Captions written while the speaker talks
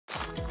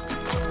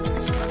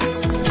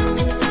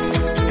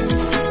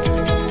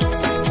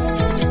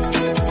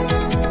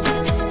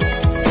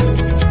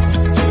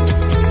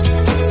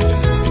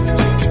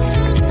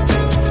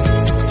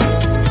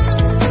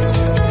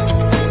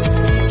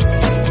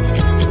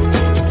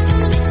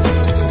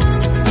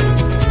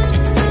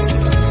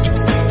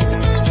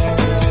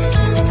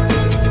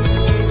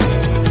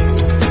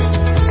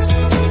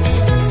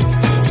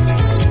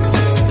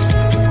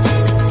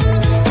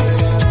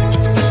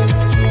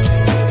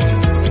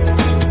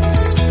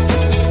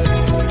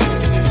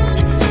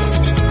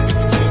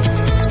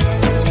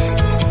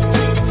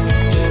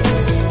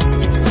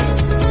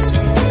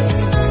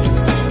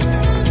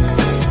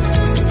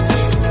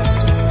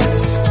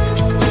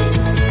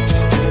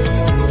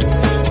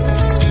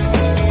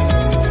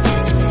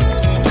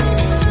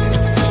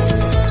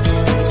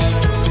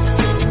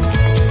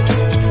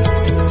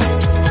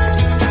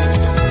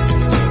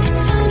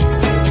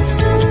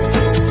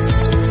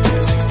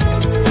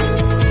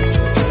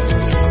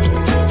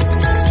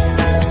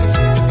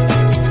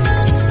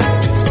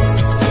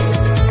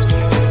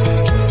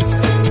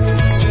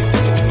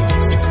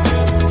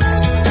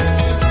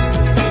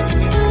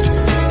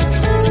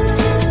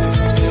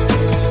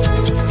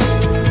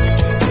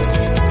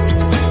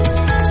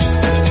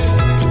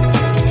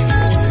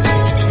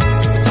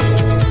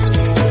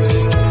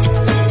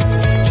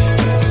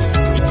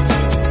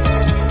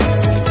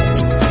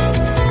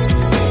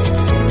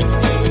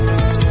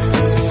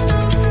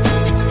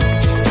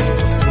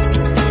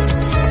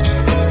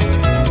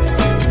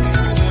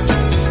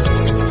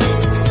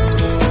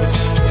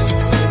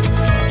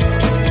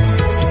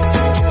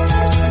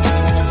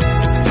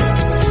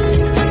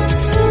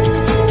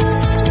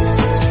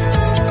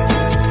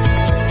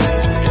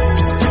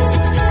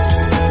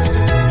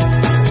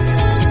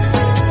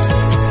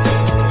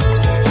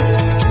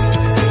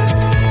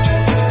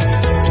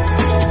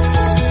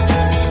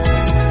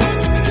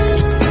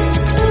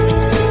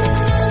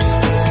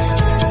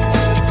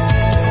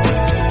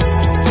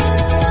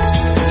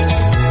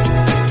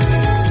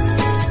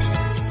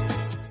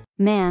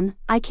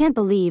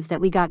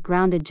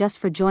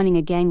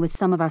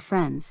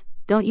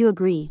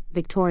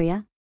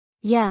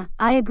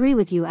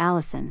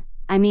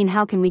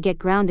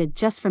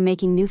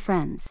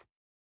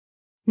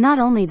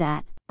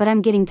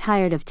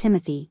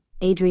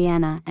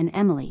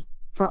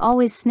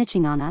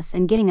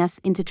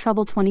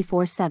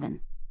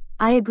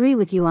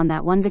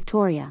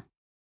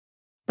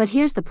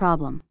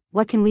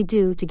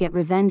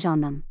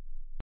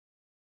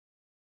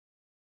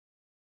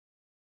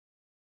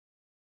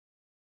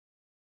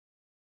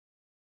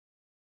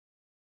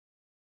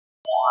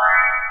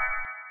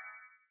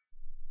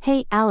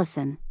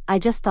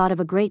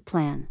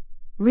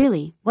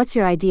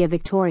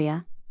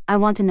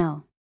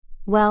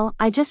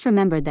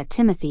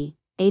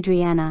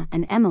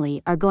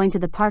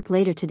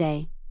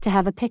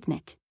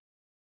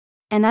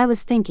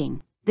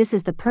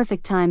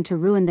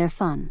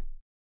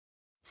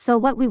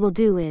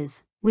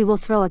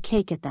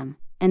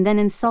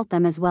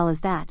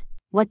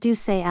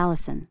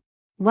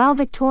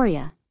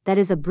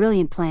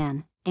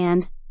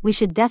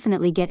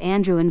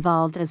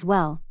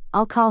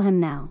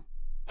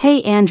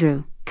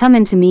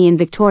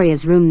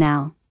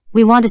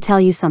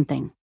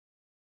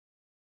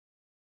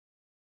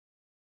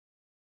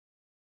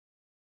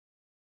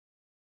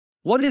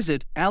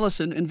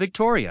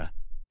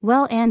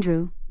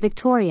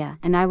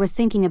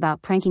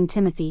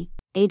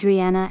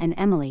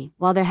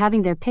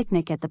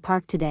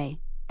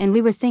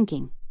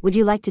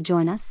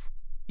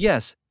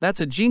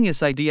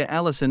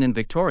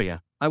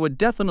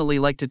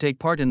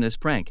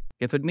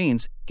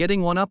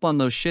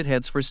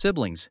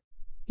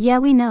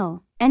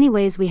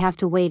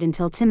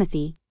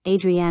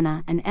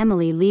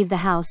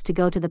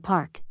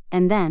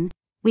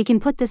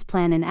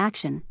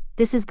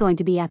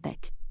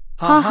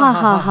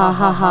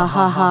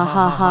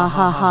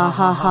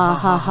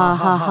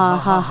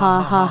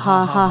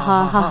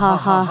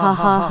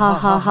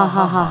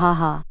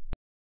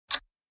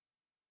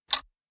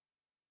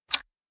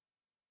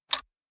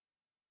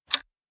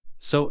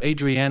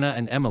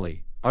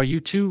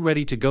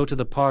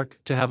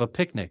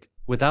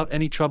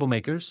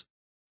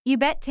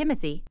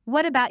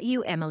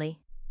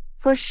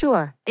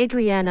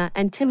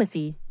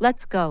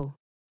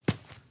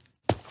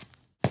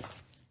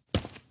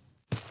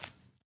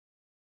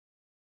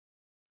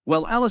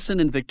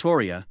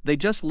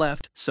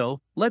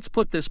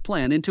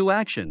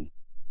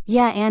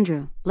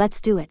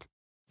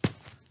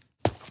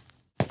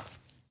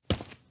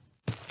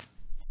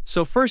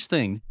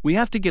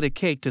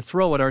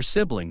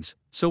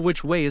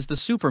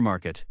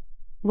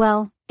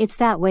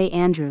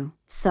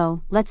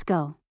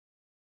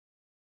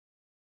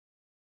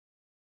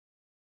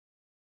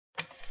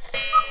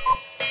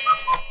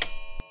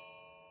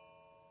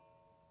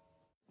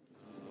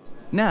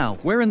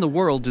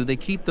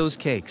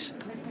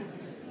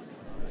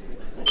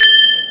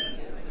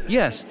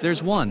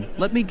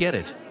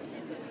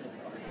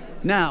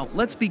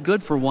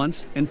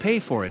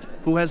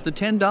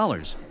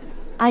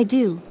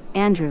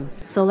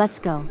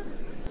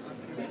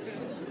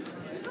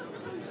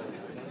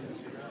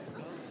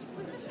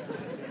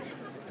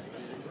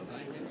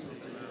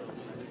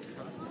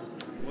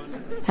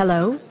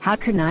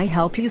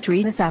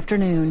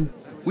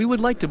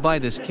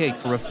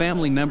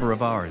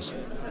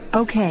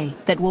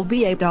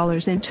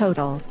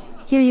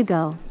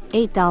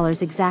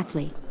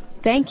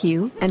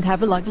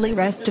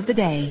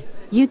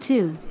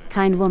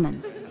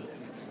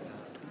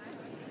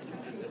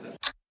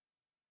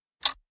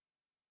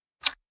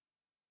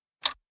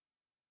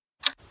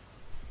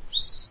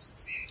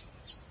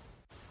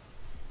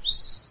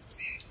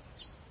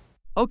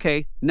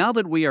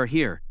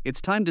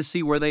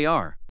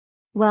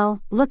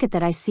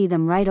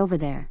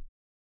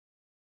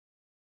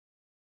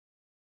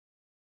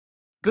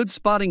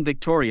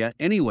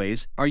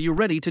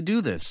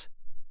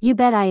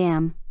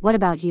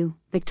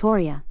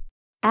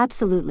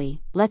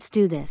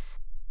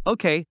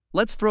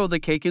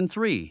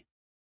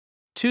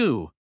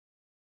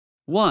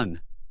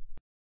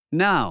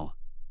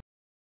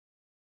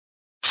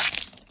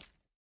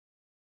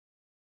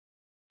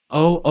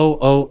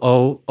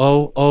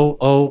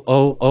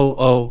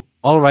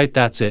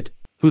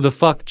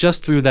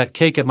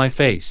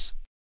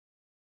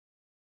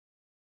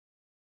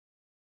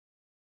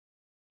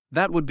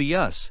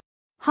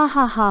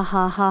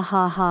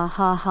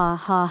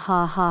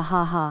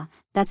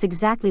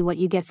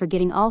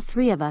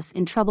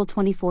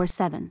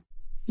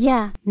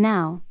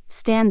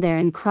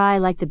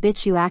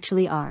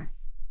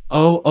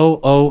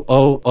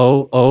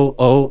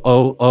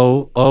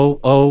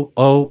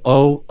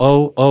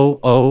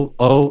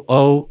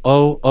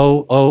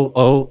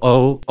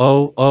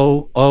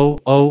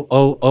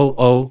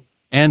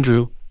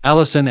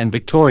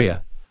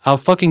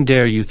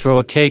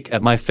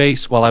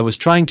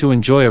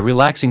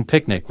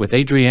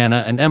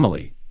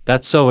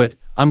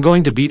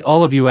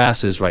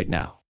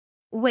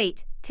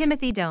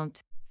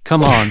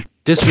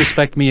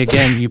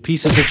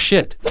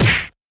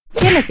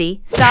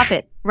Timothy, stop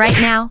it. Right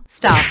now,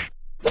 stop.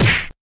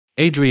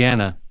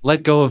 Adrianna,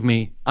 let go of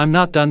me, I'm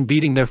not done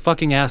beating their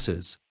fucking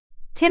asses.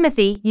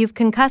 Timothy, you've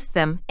concussed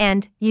them,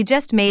 and you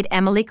just made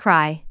Emily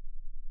cry.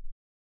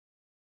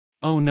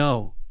 Oh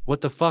no,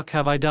 what the fuck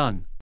have I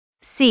done?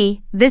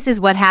 See, this is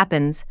what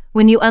happens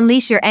when you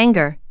unleash your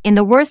anger in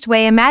the worst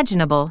way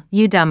imaginable,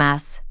 you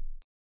dumbass.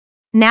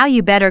 Now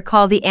you better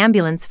call the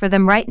ambulance for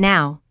them right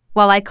now,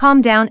 while I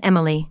calm down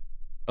Emily.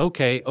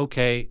 Okay,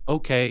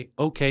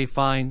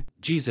 fine,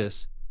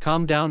 Jesus,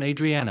 calm down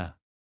Adrianna.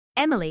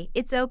 Emily,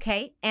 it's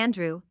okay,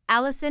 Andrew,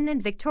 Allison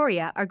and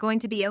Victoria are going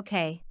to be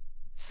okay.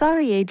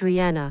 Sorry,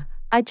 Adrianna.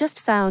 I just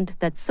found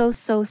that so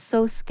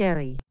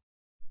scary.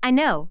 I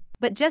know,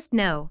 but just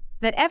know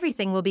that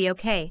everything will be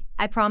okay,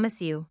 I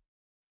promise you.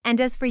 And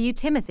as for you,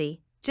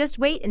 Timothy, just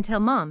wait until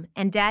Mom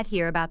and Dad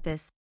hear about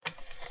this.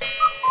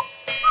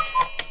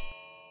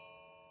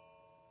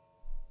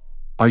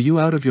 Are you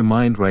out of your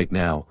mind right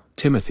now,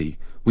 Timothy?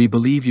 We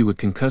believe you would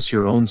concuss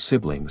your own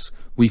siblings.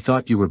 We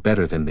thought you were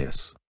better than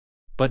this.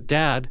 But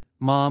Dad,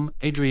 Mom,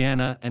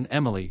 Adrianna and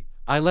Emily,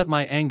 I let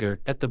my anger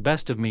get the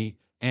best of me,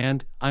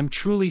 and I'm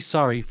truly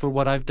sorry for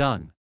what I've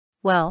done.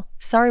 Well,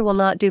 sorry will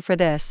not do for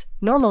this.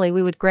 Normally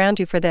we would ground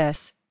you for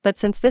this, but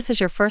since this is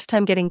your first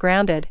time getting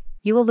grounded,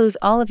 you will lose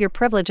all of your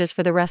privileges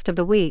for the rest of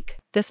the week.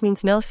 This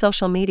means no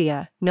social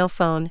media, no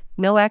phone,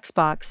 no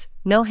Xbox,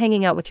 no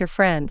hanging out with your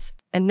friends,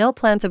 and no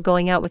plans of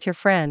going out with your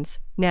friends.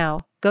 Now,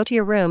 go to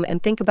your room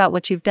and think about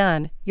what you've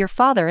done. Your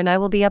father and I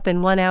will be up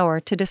in 1 hour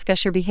to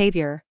discuss your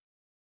behavior.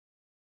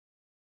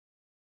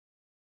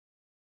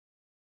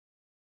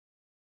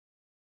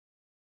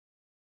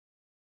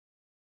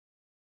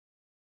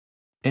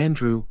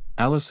 Andrew,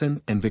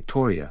 Allison and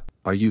Victoria,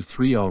 are you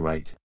three all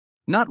right?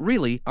 Not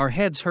really, our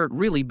heads hurt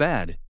really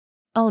bad.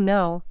 Oh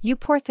no, you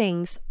poor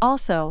things.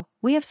 Also,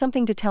 we have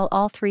something to tell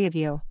all three of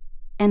you.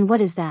 And what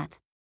is that?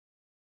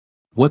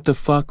 What the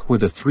fuck were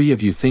the three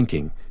of you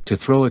thinking, to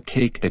throw a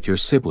cake at your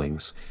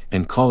siblings,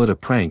 and call it a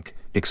prank?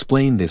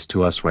 Explain this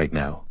to us right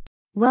now.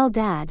 Well,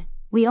 Dad,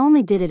 we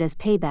only did it as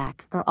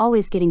payback for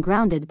always getting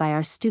grounded by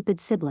our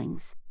stupid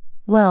siblings.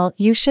 Well,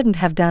 you shouldn't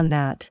have done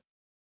that.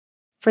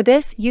 For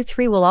this, you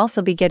three will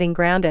also be getting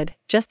grounded,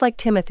 just like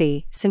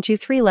Timothy, since you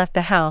three left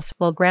the house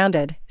while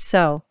grounded.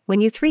 So,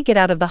 when you three get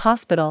out of the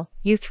hospital,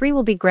 you three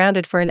will be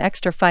grounded for an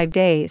extra 5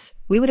 days.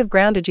 We would have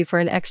grounded you for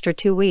an extra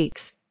 2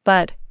 weeks,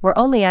 but we're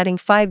only adding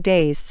 5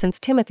 days since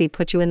Timothy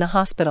put you in the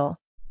hospital.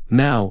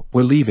 Now,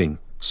 we're leaving,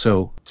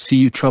 so, see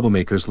you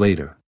troublemakers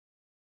later.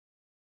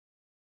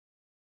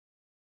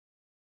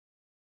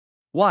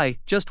 Why,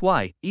 just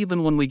why,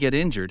 even when we get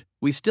injured,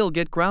 we still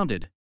get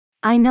grounded?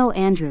 I know,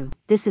 Andrew,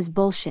 this is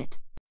bullshit.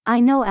 I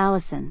know,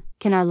 Allison,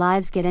 can our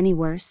lives get any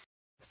worse?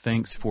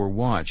 Thanks for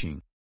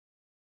watching.